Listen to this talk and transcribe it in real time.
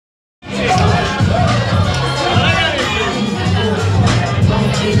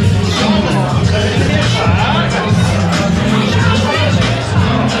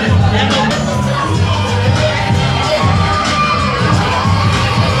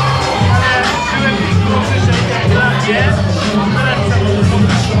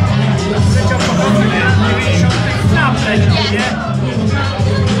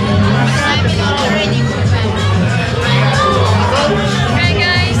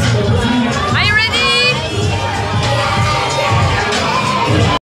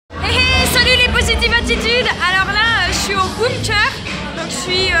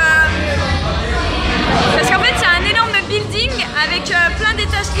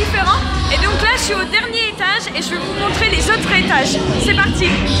différent. Et donc là, je suis au dernier étage et je vais vous montrer les autres étages. C'est parti.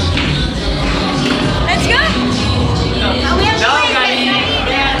 Let's go.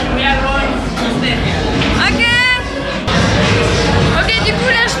 Ok. Ok, du coup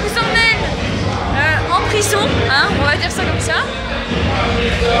là, je vous emmène en prison, hein, on va dire ça comme ça.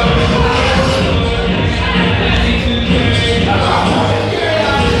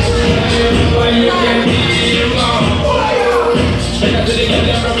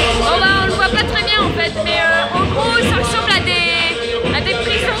 Bon bah on le voit pas très bien en fait, mais en gros ça ressemble à des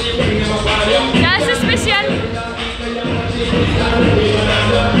prisons. C'est assez spécial.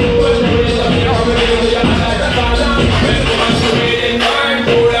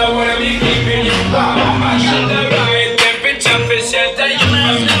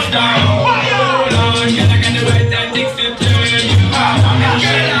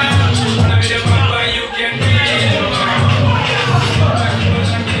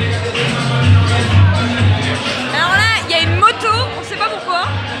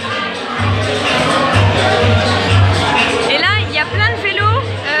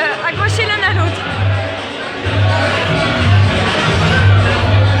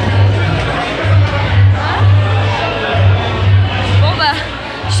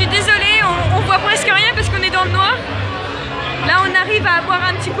 Là on arrive à boire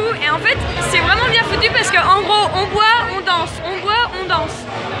un petit coup et en fait c'est vraiment bien foutu parce qu'en gros on boit, on danse, on boit, on danse.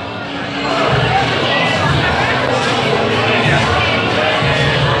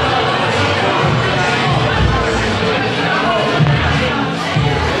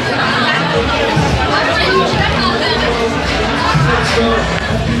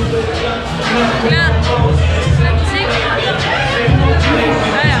 Là, la musique.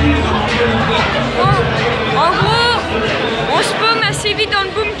 Voilà. Bon, en gros, on se paume assez vite dans le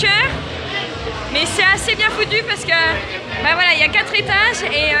bunker, mais c'est assez bien foutu parce que bah voilà, il y a 4 étages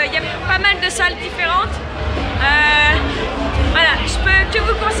et il y a pas mal de salles différentes. Voilà, je peux que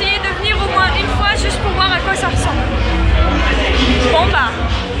vous conseiller de venir au moins une fois juste pour voir à quoi ça ressemble. Bon bah,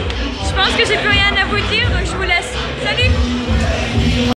 je pense que j'ai plus rien à vous dire, donc je vous laisse. Salut!